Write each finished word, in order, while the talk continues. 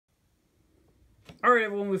Alright,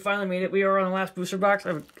 everyone, we finally made it. We are on the last booster box.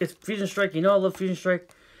 It's Fusion Strike. You know I love Fusion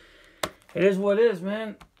Strike. It is what it is,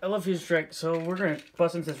 man. I love Fusion Strike. So we're going to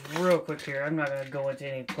bust into this real quick here. I'm not going to go into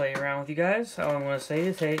any play around with you guys. All I'm going to say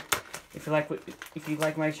is, hey, if you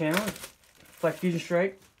like my channel, like Fusion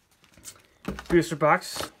Strike, booster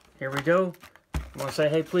box, here we go. I want to say,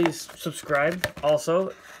 hey, please subscribe.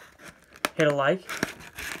 Also, hit a like.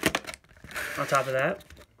 On top of that.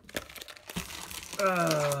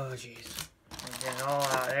 Oh, jeez. Get it all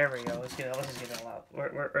out. There we go. Let's just get it all out.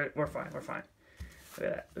 We're fine. We're fine. Look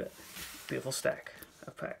at that. Beautiful stack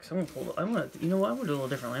of packs. You know what? I'm gonna do a little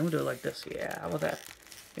differently. I'm gonna do it like this. Yeah, how about that?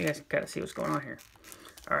 You guys can kind of see what's going on here.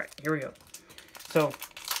 All right, here we go. So,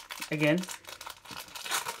 again,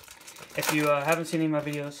 if you haven't seen any of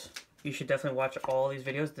my videos, you should definitely watch all these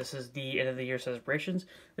videos. This is the end of the year celebrations.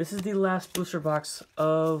 This is the last booster box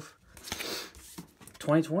of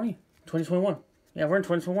 2021. Yeah, we're in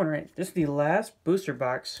 2021, right? This is the last booster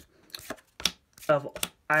box of,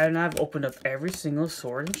 and I've opened up every single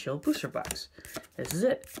Sword and Shield booster box. This is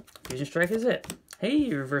it. Fusion Strike is it.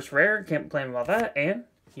 Hey, Reverse Rare, can't complain about that. And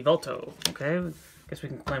Yveltal, okay? Guess we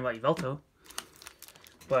can complain about Yveltal.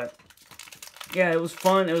 But, yeah, it was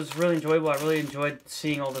fun. It was really enjoyable. I really enjoyed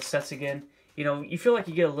seeing all the sets again. You know, you feel like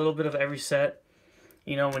you get a little bit of every set,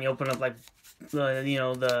 you know, when you open up, like, you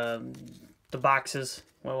know, the boxes.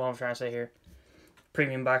 What am I trying to say here?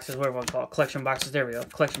 Premium boxes, whatever I call it. Collection boxes. There we go.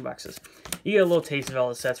 Collection boxes. You get a little taste of all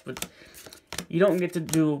the sets, but you don't get to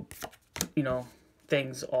do, you know,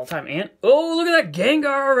 things all the time. And, oh, look at that Gengar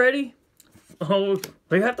already. Oh,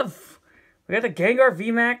 we got the Gengar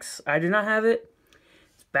VMAX. I do not have it.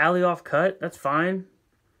 It's badly off cut. That's fine.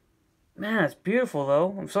 Man, it's beautiful,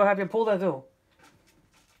 though. I'm so happy I pulled that, though.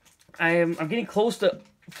 I'm getting close to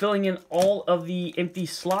filling in all of the empty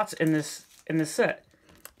slots in this set.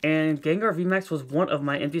 And Gengar VMAX was one of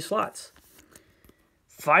my empty slots.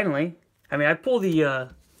 Finally. I mean, I pulled the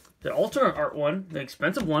alternate art one, the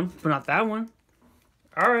expensive one, but not that one.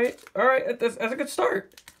 Alright, that's a good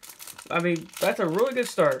start. I mean, that's a really good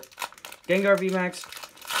start. Gengar VMAX.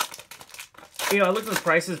 You know, I looked at the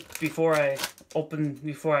prices before I opened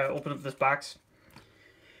up this box.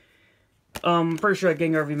 I'm pretty sure that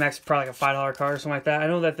Gengar VMAX is probably like a $5 card or something like that. I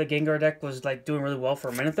know that the Gengar deck was like doing really well for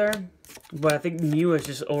a minute there, but I think Mew has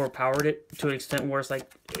just overpowered it to an extent where it's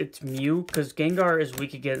like it's Mew, because Gengar is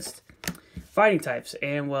weak against fighting types,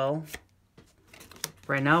 and well,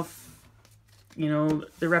 right now, you know,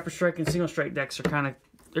 the Rapid Strike and Single Strike decks are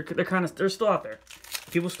they're still out there.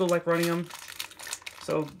 People still like running them.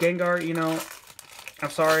 So Gengar, you know, I'm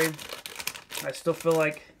sorry, I still feel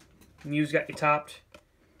like Mew's got you topped.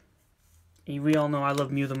 We all know I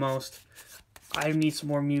love Mew the most. I need some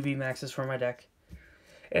more Mew VMAXs for my deck.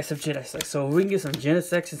 And some Genesects. So if we can get some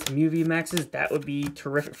Genesects and some Mew VMAXs, that would be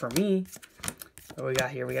terrific for me. What we got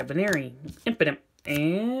here? We got Baneri, Impidimp,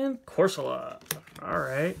 and Corsola.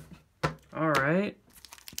 Alright. Alright.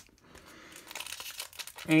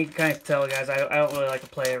 And you can kind of tell, guys, I don't really like to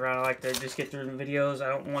play around. I like to just get through the videos. I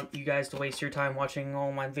don't want you guys to waste your time watching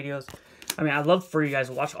all my videos. I mean, I'd love for you guys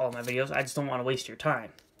to watch all my videos. I just don't want to waste your time.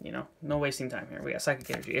 You know, no wasting time here. We got Psychic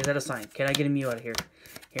Energy. Is that a sign? Can I get a Mew out of here?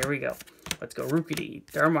 Here we go. Let's go. Rookidee,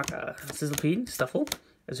 Darumaka, Sizzlepede, Stuffle,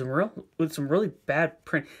 Azumarill with some really bad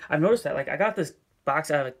print. I've noticed that. Like, I got this box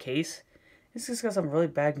out of a case. It's just got some really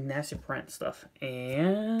bad, nasty print stuff.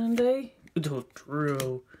 And a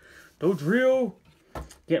Dodrio. Dodrio.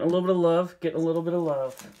 Getting a little bit of love. Getting a little bit of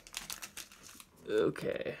love.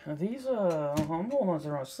 Okay. These, I'm holding on to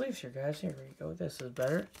the wrong sleeves here, guys. Here we go. This is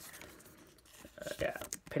better. Yeah,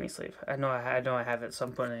 penny sleeve. I know I have it, so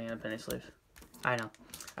I'm putting it in a penny sleeve. I know.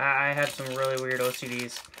 I have some really weird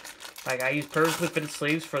OCDs. Like, I use purposely fitted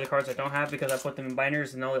sleeves for the cards I don't have because I put them in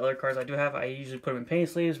binders, and all the other cards I do have, I usually put them in penny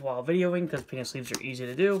sleeves while videoing because penny sleeves are easy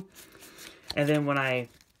to do. And then when I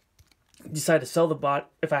decide to sell the bot,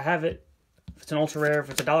 if I have it, if it's an ultra rare, if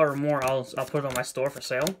it's $1 or more, I'll put it on my store for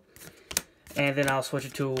sale. And then I'll switch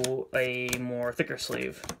it to a more thicker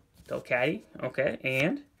sleeve. Delcatty, okay,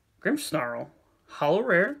 and Grimmsnarl. Hollow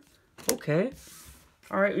rare, okay.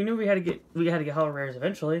 All right, we knew we had to get hollow rares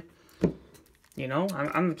eventually. You know,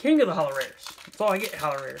 I'm the king of the hollow rares. That's all I get,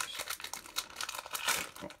 hollow rares.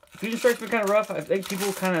 Fusion Strike's been kind of rough. I think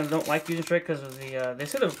people kind of don't like Fusion Strike because of the they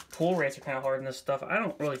say the pull rates are kind of hard in this stuff. I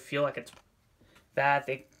don't really feel like it's bad.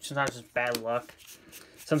 Sometimes it's bad luck.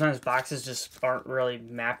 Sometimes boxes just aren't really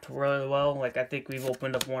mapped really well. Like, I think we've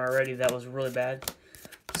opened up one already that was really bad.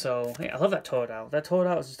 So, yeah, I love that Totodile. That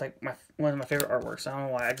Totodile is just like one of my favorite artworks. I don't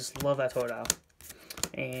know why. I just love that Totodile.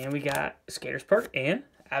 And we got Skater's Park and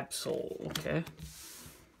Absol. Okay.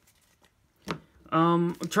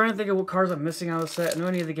 I'm trying to think of what cards I'm missing out of the set. I know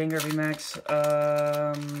any of the Gengar VMAX.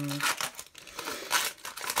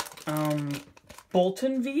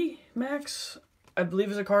 Bolton VMAX, I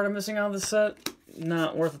believe, is a card I'm missing out of the set.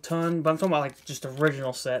 Not worth a ton, but I'm talking about like just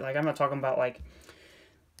original set. Like I'm not talking about like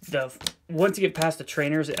once you get past the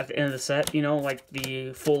trainers at the end of the set, you know, like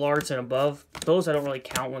the full arts and above. Those I don't really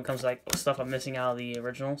count when it comes to like stuff I'm missing out of the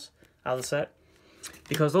originals, out of the set,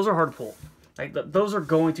 because those are hard to pull. Like those are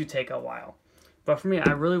going to take a while. But for me,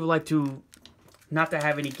 I really would like to not to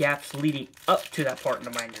have any gaps leading up to that part in the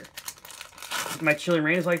binder. My Chilling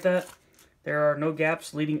Reign is like that. There are no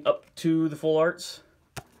gaps leading up to the full arts.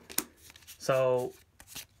 So,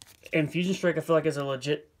 and Fusion Strike, I feel like is a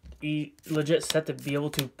legit set to be able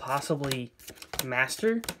to possibly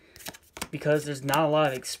master, because there's not a lot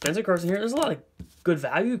of expensive cards in here. There's a lot of good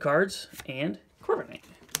value cards, and Corviknight.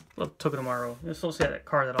 Love Togedemaru. I just don't see that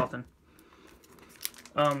card that often.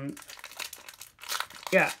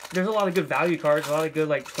 Yeah, there's a lot of good value cards, a lot of good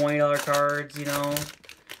like $20 cards, you know.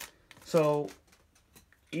 So,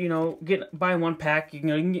 you know, buying one pack, you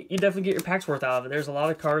definitely get your pack's worth out of it. There's a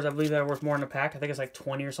lot of cards I believe that are worth more in a pack. I think it's like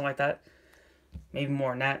 20 or something like that, maybe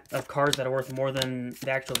more than that, of cards that are worth more than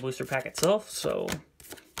the actual booster pack itself. So,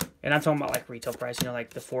 and I'm talking about like retail price, you know, like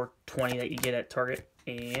the $4.20 that you get at Target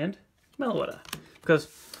and Meloetta, because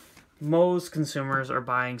most consumers are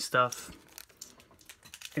buying stuff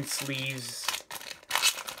in sleeves,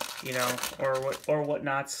 you know, or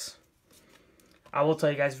whatnots. I will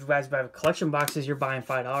tell you guys, if you guys buy collection boxes, you're buying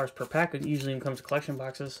 $5 per pack. It usually comes to collection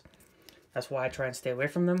boxes. That's why I try and stay away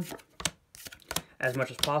from them as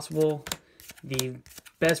much as possible. The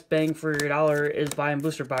best bang for your dollar is buying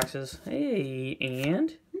booster boxes. Hey,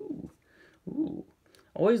 and ooh.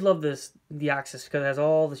 Always love this Deoxys because it has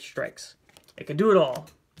all the strikes. It can do it all.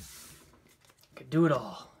 It can do it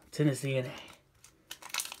all. It's in its DNA.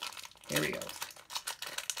 Here we go.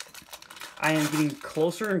 I am getting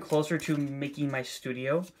closer and closer to making my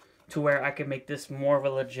studio to where I can make this more of a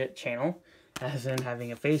legit channel, as in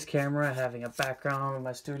having a face camera, having a background in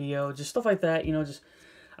my studio, just stuff like that, you know. Just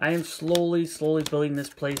I am slowly building this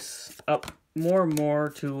place up more and more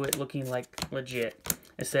to it looking like legit,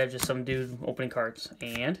 instead of just some dude opening cards.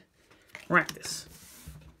 And Rakdos,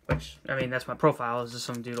 which, I mean, that's my profile, is just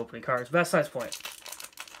some dude opening cards. But that's the point.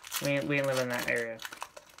 We ain't living in that area.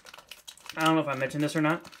 I don't know if I mentioned this or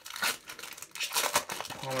not.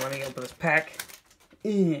 Hold on, let me open this pack.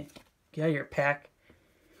 Get out of your pack.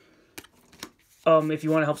 If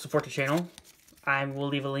you want to help support the channel, I will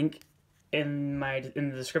leave a link in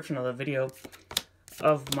the description of the video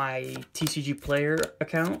of my TCG Player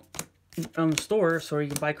account on the store, so you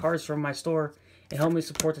can buy cards from my store and help me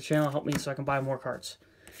support the channel, help me so I can buy more cards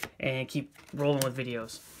and keep rolling with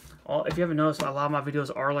videos. If you haven't noticed, a lot of my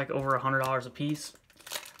videos are like over $100 a piece.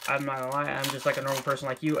 I'm not gonna lie, I'm just like a normal person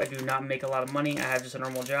like you. I do not make a lot of money. I have just a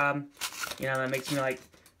normal job. You know, that makes me like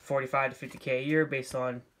 45 to 50K a year based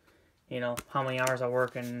on, you know, how many hours I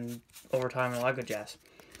work and overtime and a lot of good jazz.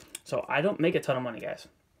 So I don't make a ton of money, guys.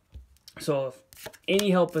 So if any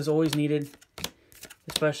help is always needed,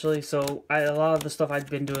 especially, so a lot of the stuff I've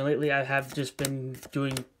been doing lately, I have just been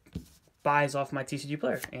doing buys off my TCG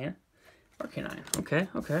Player. And Arcanine. Okay.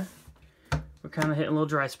 We're kind of hitting a little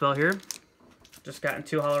dry spell here. Just gotten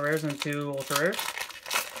 2 holo rares and 2 ultra rares.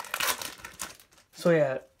 So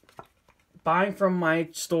yeah, buying from my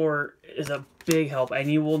store is a big help,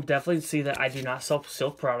 and you will definitely see that I do not sell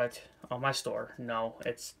silk product on my store. No,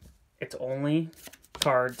 it's only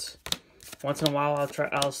cards. Once in a while,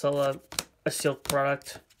 I'll sell a silk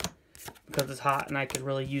product because it's hot and I could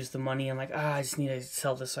really use the money. I'm like, I just need to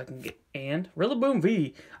sell this so I can get. And Rillaboom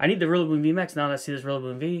V. I need the Rillaboom V Max now that I see this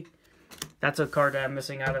Rillaboom V. That's a card that I'm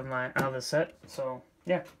missing out of the set. So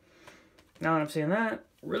yeah, now that I'm seeing that,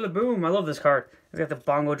 Rillaboom, I love this card. It's got the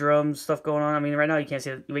bongo drum stuff going on. I mean, right now you can't see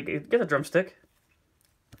it. Get the drumstick.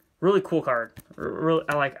 Really cool card. Really,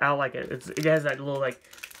 I like it. It has that little like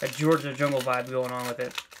that George of the Jungle vibe going on with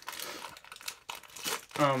it.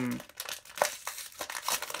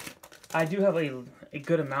 I do have a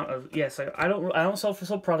good amount of, yes. I don't sell for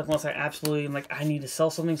sold product unless I absolutely am like I need to sell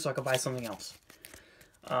something so I can buy something else.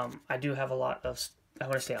 I do have a lot of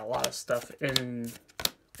stuff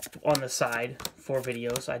on the side for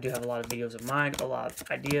videos. I do have a lot of videos in mind, a lot of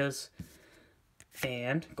ideas,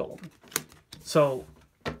 and gold. So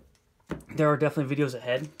there are definitely videos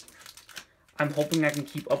ahead. I'm hoping I can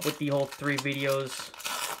keep up with the whole 3 videos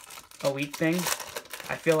a week thing.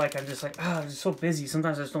 I feel like I'm just like, I'm just so busy.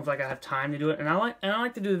 Sometimes I just don't feel like I have time to do it. And I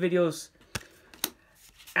like to do the videos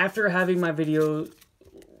after having my video.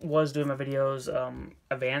 Was doing my videos in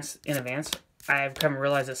advance. I've come to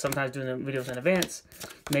realize that sometimes doing the videos in advance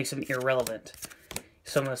makes them irrelevant.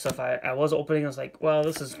 some of the stuff I was opening. I was like, well,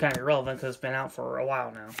 this is kind of irrelevant because it's been out for a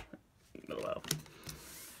while now. Well,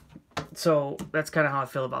 so that's kind of how I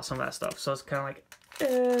feel about some of that stuff. So it's kind of like,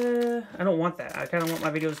 I don't want that. I kind of want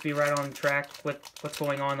my videos to be right on track with what's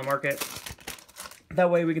going on in the market. That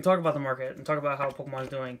way we can talk about the market and talk about how Pokemon is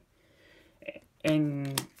doing.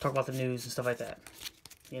 And talk about the news and stuff like that.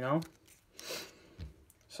 You know?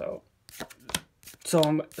 So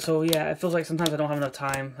yeah, it feels like sometimes I don't have enough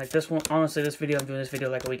time. Like this one, honestly, this video, I'm doing this video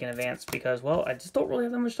like a week in advance because, well, I just don't really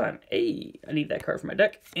have that much time. Hey, I need that card for my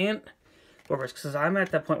deck and because I'm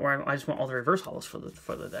at that point where I just want all the reverse hollows for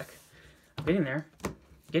the deck. I'm getting there.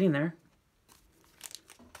 Getting there.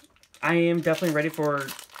 I am definitely ready for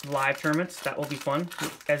live tournaments. That will be fun.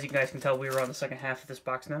 As you guys can tell, we were on the second half of this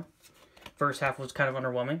box now. First half was kind of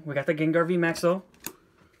underwhelming. We got the Gengar VMAX though.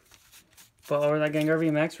 But over that Gengar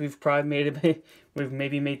VMAX, we've probably we've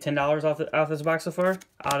maybe made $10 off this box so far.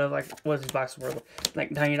 Out of like, what is this box worth? Like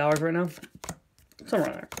 $90 right now? Somewhere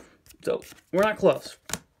around there. So we're not close.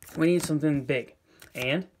 We need something big.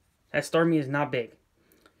 And that Starmie is not big.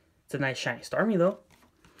 It's a nice shiny Starmie though.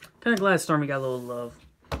 Kind of glad Starmie got a little love.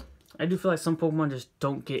 I do feel like some Pokemon just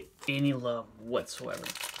don't get any love whatsoever.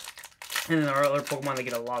 And then there are other Pokemon that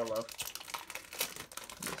get a lot of love.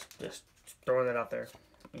 Just throwing that out there.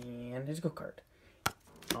 And here's a code card.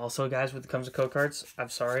 Also, guys, when it comes to code cards, I'm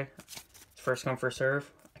sorry. It's first come, first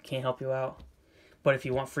serve. I can't help you out. But if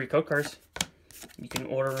you want free code cards, you can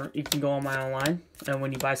go on my online. And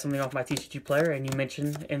when you buy something off my TCG player and you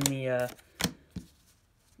mention in the,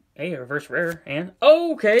 hey, reverse rare. And,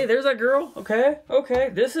 oh, okay, there's that girl. Okay.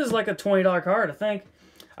 This is like a $20 card, I think.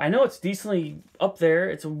 I know it's decently up there.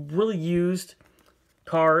 It's a really used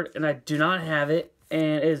card, and I do not have it. And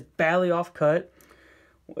it is badly off cut,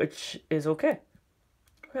 which is okay.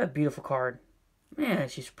 Look at that beautiful card. Man,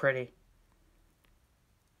 she's pretty.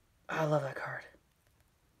 I love that card.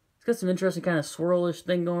 It's got some interesting kind of swirlish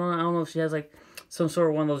thing going on. I don't know if she has like some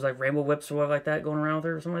sort of one of those like rainbow whips or whatever like that going around with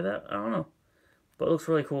her or something like that. I don't know. But it looks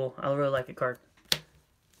really cool. I really like the card.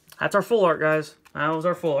 That's our full art, guys. That was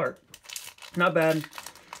our full art. Not bad.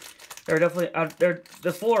 They're definitely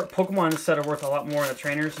the full art Pokemon set are worth a lot more than the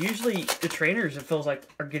trainers. Usually the trainers, it feels like,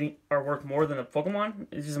 are worth more than the Pokemon.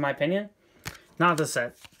 This is my opinion. Not this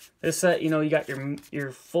set. This set, you know, you got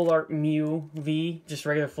your full art Mew V, just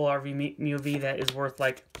regular full art Mew V that is worth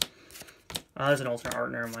like, there's an alternate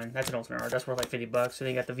art. Never mind. That's an alternate art. That's worth like $50. So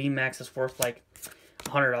then you got the V Max that's worth like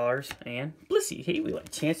 $100. And Blissey. Hey, we want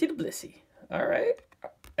Chansey to Blissey. All right.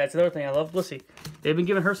 That's another thing. I love Blissey. They've been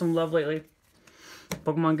giving her some love lately.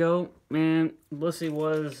 Pokemon Go, man, Blissey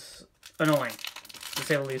was annoying, to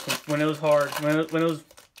say the least. When it was hard, when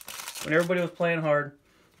everybody was playing hard,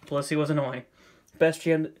 Blissey was annoying. Best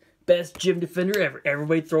gym defender ever.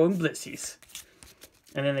 Everybody throwing Blisseys.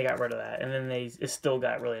 And then they got rid of that, and then it still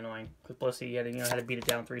got really annoying because Blissey had to beat it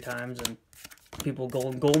down 3 times, and people go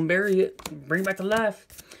and bury it, bring it back to life.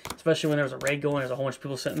 Especially when there was a raid going, there's a whole bunch of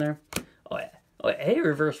people sitting there. Oh yeah, hey,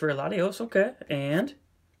 reverse rare Latios, okay, and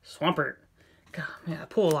Swampert. God, man, I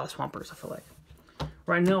pull a lot of Swampers, I feel like.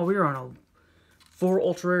 Right now, we're on a 4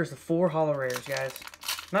 Ultra Rares to 4 Holo Rares, guys.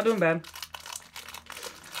 Not doing bad.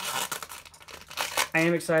 I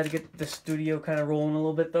am excited to get the studio kind of rolling a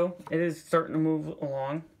little bit, though. It is starting to move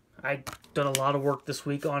along. I've done a lot of work this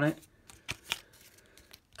week on it.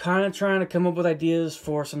 Kind of trying to come up with ideas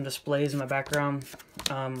for some displays in my background.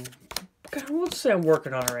 We'll just say I'm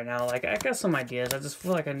working on it right now. Like, I got some ideas. I just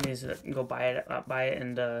feel like I need to go buy it,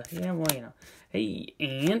 and, yeah, well, you know. Hey,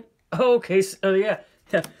 and, okay, so, yeah.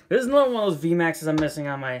 This is another one of those VMAXs I'm missing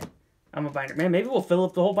on my binder. Man, maybe we'll fill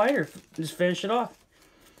up the whole binder, just finish it off.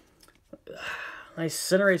 Nice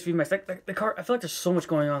Cinerace VMAX. The card, I feel like there's so much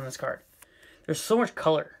going on in this card. There's so much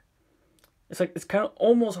color. It's like, it's kind of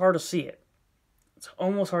almost hard to see it. It's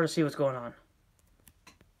almost hard to see what's going on.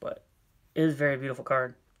 But it is a very beautiful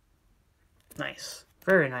card. Nice.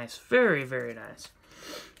 Very nice. Very, very nice.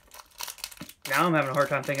 Now I'm having a hard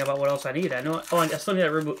time thinking about what else I need. I know. Oh, I still need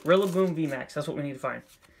that Rillaboom VMAX. That's what we need to find.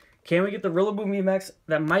 Can we get the Rillaboom VMAX?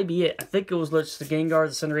 That might be it. I think it was just the Gengar,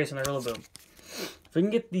 the Cinderace, and the Rillaboom. If we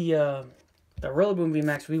can get the Rillaboom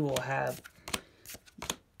VMAX, we will have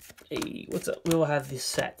we will have the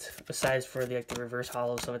set besides for the reverse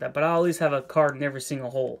holo stuff like that. But I'll at least have a card in every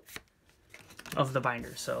single hole of the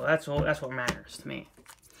binder. So that's what matters to me.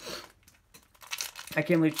 I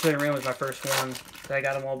can't believe Chilling Rain was my first one that I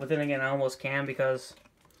got them all, but then again, I almost can because,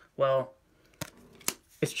 well,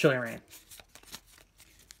 it's Chilling Rain,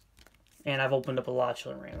 and I've opened up a lot of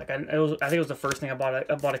Chilling Rain. Like I think it was the first thing I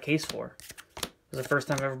bought a case for. It was the first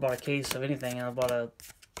time I ever bought a case of anything, and I bought a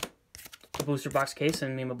booster box case,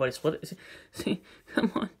 and me and my buddy split it. See, come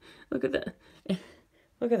on, look at that.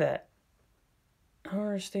 Look at that. I don't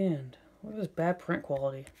understand. Look at this bad print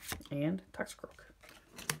quality. And Toxicroak.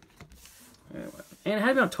 Anyway. And it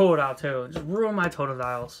had me on Totodile too. Just ruined my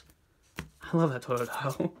Totodiles. I love that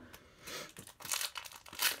Totodile.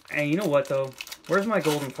 And you know what though? Where's my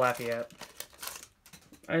golden Flappy at?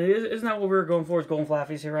 Isn't that what we were going for? Is golden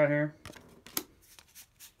Flappies here around here?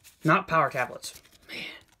 Not power tablets. Man.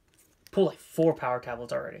 Pull like 4 power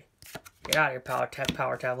tablets already. Get out of here,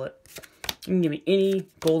 power tablet. You can give me any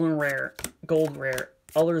gold rare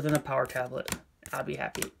other than a power tablet. I'll be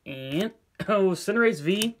happy. And, oh, Cinderace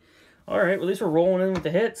V. Alright, well, at least we're rolling in with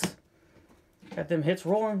the hits. Got them hits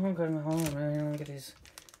rolling. Okay, hold on, man. Let me get these.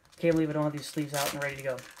 Can't believe I don't have these sleeves out and ready to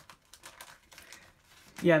go.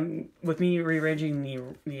 Yeah, with me rearranging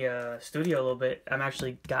the studio a little bit, I'm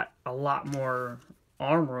actually got a lot more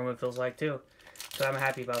arm room, it feels like, too. So I'm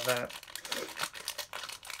happy about that.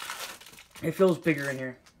 It feels bigger in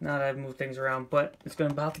here now that I've moved things around, but it's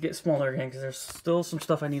about to get smaller again because there's still some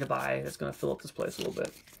stuff I need to buy that's going to fill up this place a little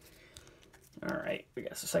bit. All right, we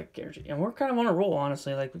got some psychic energy, and we're kind of on a roll,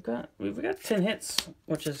 honestly. Like we've got 10 hits,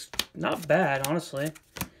 which is not bad, honestly.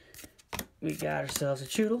 We got ourselves a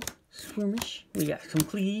Choodle, Swirmish. We got some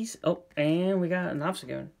Please. Oh, and we got an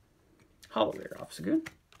Obstagoon, Hollow Rare Obstagoon.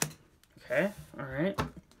 Okay, all right.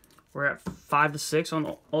 We're at 5 to 6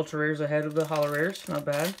 on Ultra Rares ahead of the Hollow Rares. Not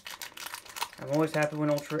bad. I'm always happy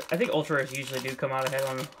when I think Ultra Rares usually do come out ahead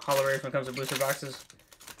on Hollow Rares when it comes to booster boxes.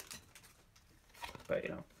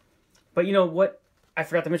 But you know what? I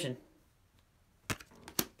forgot to mention.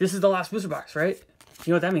 This is the last booster box, right?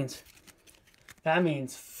 You know what that means? That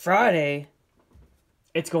means Friday,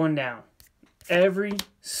 it's going down. Every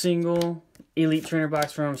single Elite Trainer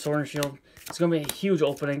box from Sword and Shield. It's going to be a huge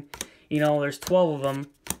opening. You know, there's 12 of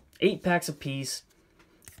them. 8 packs apiece.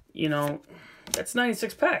 You know, that's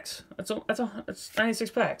 96 packs. That's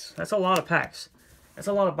 96 packs. That's a lot of packs. That's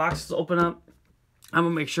a lot of boxes to open up. I'm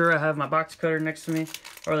going to make sure I have my box cutter next to me.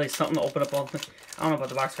 Or at least something to open up all. I don't know about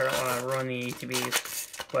the box cutter when I run the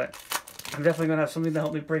ETBs. But I'm definitely going to have something to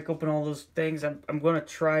help me break open all those things. I'm going to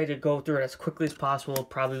try to go through it as quickly as possible.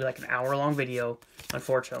 Probably like an hour-long video,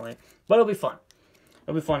 unfortunately. But it'll be fun.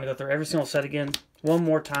 It'll be fun to go through every single set again. One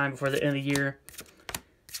more time before the end of the year.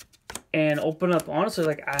 And open up, honestly,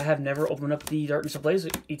 like, I have never opened up the Darkness Ablaze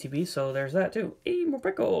ETB, so there's that, too. Hey,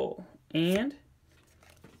 Morpeko! And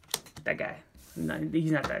that guy.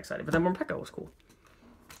 He's not that excited, but that Morpeko was cool.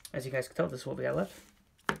 As you guys can tell, this is what we got left.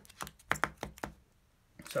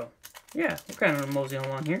 So, yeah, we're kind of moseying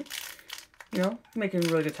along here. You know, making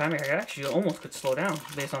really good time. I actually almost could slow down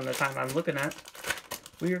based on the time I'm looking at.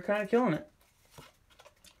 We are kind of killing it.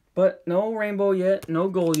 But no rainbow yet, no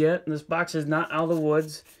gold yet. This box is not out of the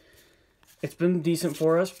woods. It's been decent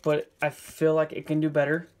for us, but I feel like it can do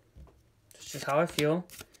better. That's just how I feel.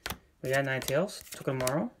 We got Ninetales,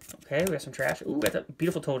 Tokemaro. Okay, we got some trash. Ooh, we got that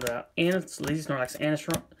beautiful Totodile. And it's Lazy Snorlax and a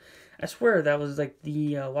Shrunk. I swear that was like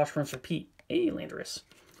the Wash Rinse Repeat. Hey, Landorus.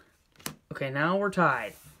 Okay, now we're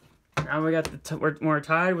tied. Now we got we're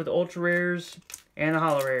tied with Ultra Rares and the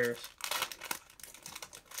Hollow Rares.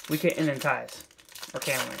 We can't end in ties. Or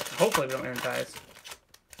can we? Hopefully we don't end in ties.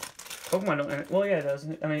 Pokemon don't end. Well, yeah, it does.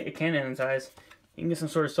 I mean, it can end in ties. You can get some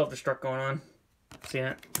sort of self-destruct going on. See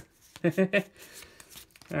it?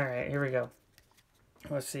 Alright, here we go.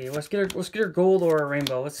 Let's see. Let's get her gold or a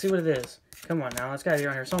rainbow. Let's see what it is. Come on now. It's got to be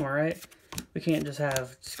around here somewhere, right? We can't just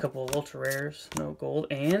have just a couple of Ultra Rares. No gold.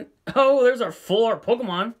 And, oh, there's our full art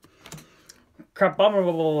Pokemon. Crap.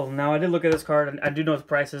 Now, I did look at this card, and I do know the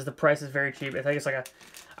price is. The price is very cheap. I think it's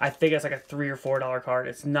like a $3 or $4 card.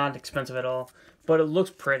 It's not expensive at all. But it looks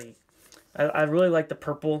pretty. I really like the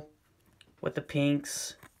purple with the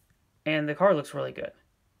pinks. And the card looks really good.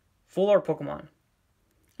 Full art Pokemon.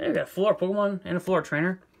 Hey, we got a full art Pokemon and a full art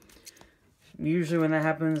trainer. Usually when that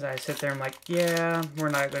happens, I sit there and I'm like, yeah, we're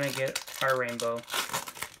not going to get our rainbow.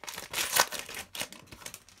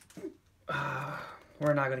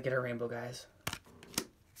 We're not going to get our rainbow, guys.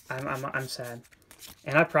 I'm sad.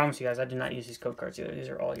 And I promise you guys, I do not use these code cards either. These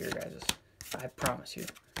are all your guys'. I promise you.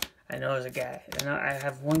 I know there's a guy. And I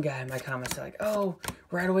have one guy in my comments like, oh,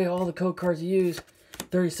 right away, all the code cards you use.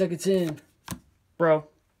 30 seconds in. Bro.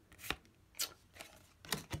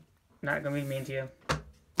 Not going to be mean to you.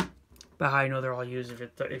 But how you know they're all used if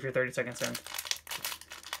you're 30 seconds in.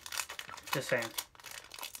 Just saying.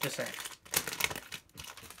 Just saying.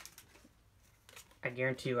 I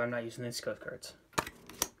guarantee you I'm not using these code cards.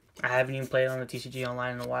 I haven't even played on the TCG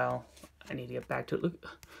Online in a while. I need to get back to it.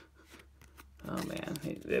 Look. Oh man,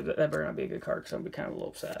 that better not be a good card because I'm gonna be kind of a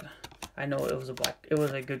little sad. I know it was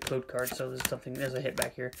a good code card, so there's a hit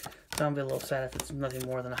back here. So I'm gonna be a little sad if it's nothing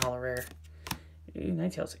more than a Hollow Rare.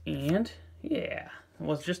 Ninetales, and yeah,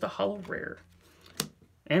 was just a hollow rare.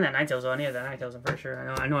 And that Ninetales on. Yeah, that Ninetales, I'm pretty sure.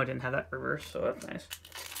 I know I didn't have that reverse, so that's nice.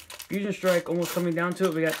 Fusion Strike almost coming down to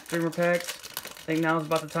it. We got 3 more packs. I think now is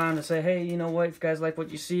about the time to say, hey, you know what? If you guys like what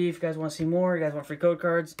you see, if you guys want to see more, you guys want free code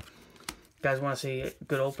cards, you guys want to see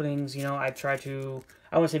good openings, you know, I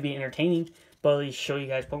wouldn't say be entertaining, but at least show you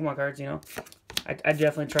guys Pokemon cards, you know. I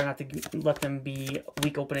definitely try not to let them be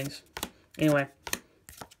weak openings. Anyway,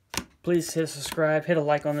 please hit subscribe, hit a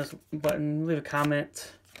like on this button, leave a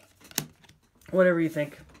comment, whatever you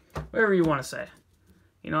think, whatever you want to say.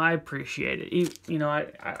 You know, I appreciate it. You know,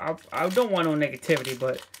 I don't want no negativity,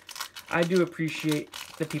 but I do appreciate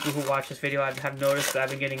the people who watch this video. I have noticed that I've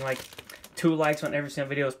been getting like 2 likes on every single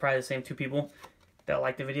video. It's probably the same 2 people that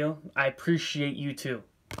like the video. I appreciate you too,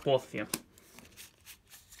 both of you.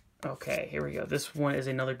 Okay, here we go. This one is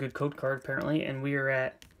another good code card apparently, and we are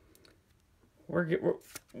at.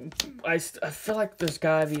 I feel like there's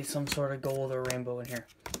gotta be some sort of gold or rainbow in here.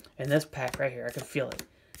 In this pack right here, I can feel it.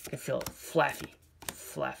 I can feel it. Flaffy.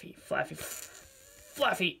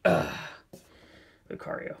 Ugh.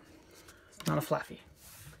 Lucario. It's not a Flaffy.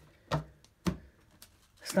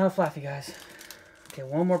 It's not a Flaffy, guys. Okay,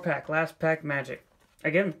 one more pack. Last pack, Magic.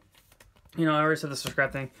 Again, you know, I already said the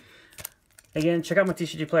subscribe thing. Again, check out my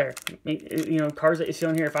TCG player. You know, cards that you see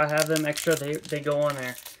on here, if I have them extra, they go on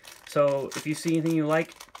there. So if you see anything you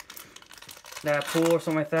like that I pull or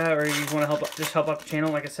something like that, or you want to just help out the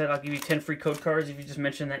channel, like I said, I'll give you 10 free code cards if you just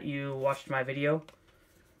mention that you watched my video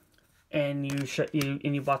and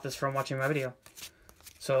you bought this from watching my video.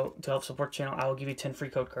 So to help support the channel, I will give you 10 free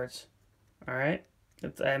code cards. All right,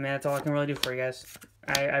 that's all I can really do for you guys.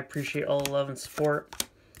 I appreciate all the love and support.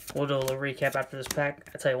 We'll do a little recap after this pack.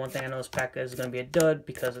 I tell you one thing, I know this pack is going to be a dud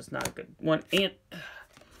because it's not a good one. And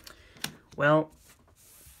well,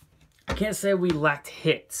 I can't say we lacked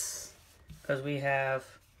hits because we have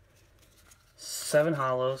 7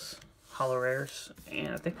 hollow rares,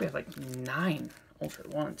 and I think we have like 9 ultra.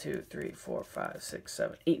 1, 2, 3, 4, 5, 6,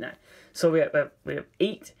 7, 8, 9. So we have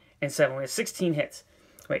 8 and 7. We have 16 hits.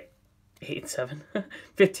 Wait, 8 and 7,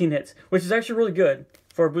 15 hits, which is actually really good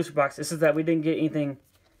for a booster box. This is that we didn't get anything,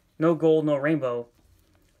 no gold, no rainbow,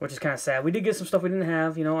 which is kind of sad. We did get some stuff we didn't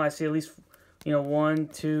have. You know, I see at least, you know, 1,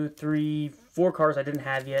 2, 3, 4 cards I didn't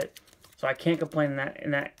have yet. So I can't complain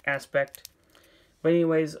in that aspect. But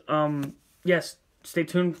anyways, yes, stay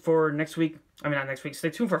tuned for next week. I mean, not next week.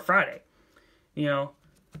 Stay tuned for Friday. You know,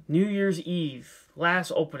 New Year's Eve,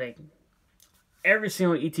 last opening. Every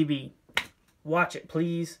single ETB. Watch it,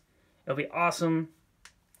 please. It'll be awesome.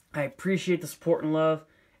 I appreciate the support and love.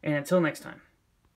 And until next time.